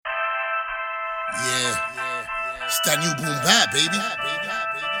Yeah, it's that new boom bap, baby.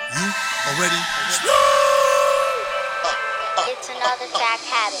 You already It's another track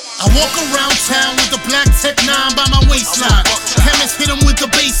habit. I walk around town with the black Tech 9 by my waistline. Chemist hit 'em with the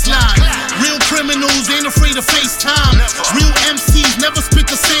baseline. Real criminals ain't afraid of FaceTime. Real MCs never spit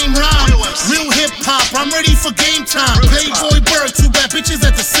the same rhyme. Real hip hop, I'm ready for game time. Playboy Burg, two bad bitches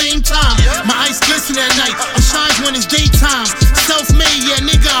at the same time. My eyes glisten at night, it shines when it's daytime. Self-made, yeah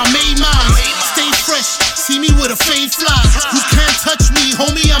nigga, I made mine. Stay fresh, see me with a fade fly. You can't touch me,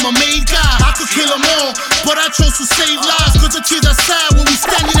 homie, I'm a made guy. I could kill 'em all, but I chose to save lives. Cause the tears are sad when we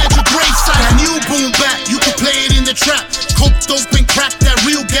standing at your graveside. That new boom bap, you can play it in the trap. Coke, dope, and crack, that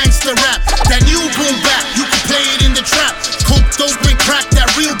real gangster rap. That new boom bap, you can play it in the trap. Coke, dope, and crack, that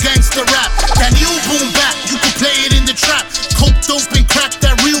real gangster rap. That new boom bap, you can play it in the trap. Coke, dope, and crack,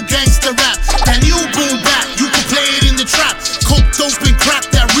 that real gangster rap. That new boom bap, you can play it in the trap. Coke, dope, and crack,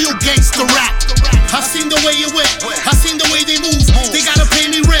 that real gangster rap. I seen the way it went, I seen the way they move. They gotta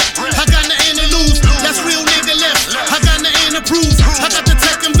pay me rent, I got nothing to lose. That's real nigga left, I got nothing to prove. I got the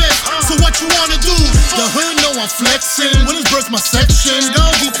tech invest, so what you wanna do? The hood know I'm flexing, Williamsburg's my section.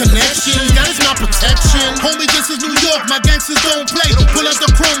 Don't be connection, that is not protection. Homie, this is New York, my gangsters don't play. Pull out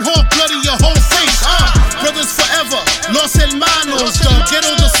the chrome hawk, bloody your whole face. Brothers forever, Los Hermanos, the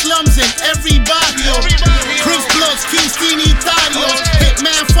ghetto, the slums, and every barrio. Crips, Bloods, Kings, Trinitarios,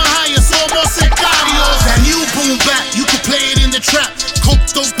 Hitman for hire, somos sicarios. That new boom bap, you can play it in the trap. Coke,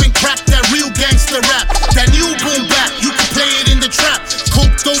 dope, and crack, that real gangster rap. That new boom bap, you can play it in the trap.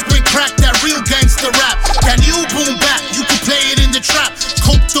 Coke, dope, and crack, that real gangster rap. That new boom bap, you can play it in the trap.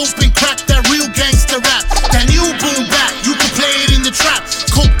 Coke, dope, and crack, that real gangster rap. That new boom bap, you can play it in the trap.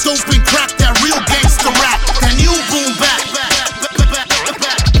 Coke, dope, and crack, that real gangster rap. That new boom bap.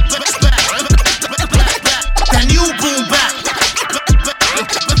 That new boom bap.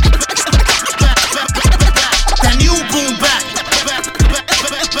 That new boom bap.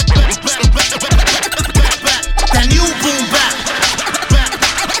 That new boom bap.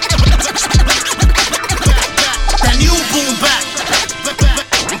 That new boom bap.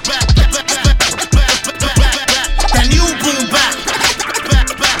 That new boom bap.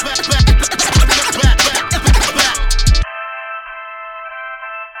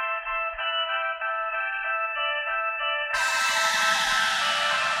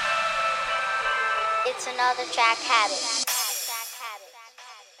 It's another track habit.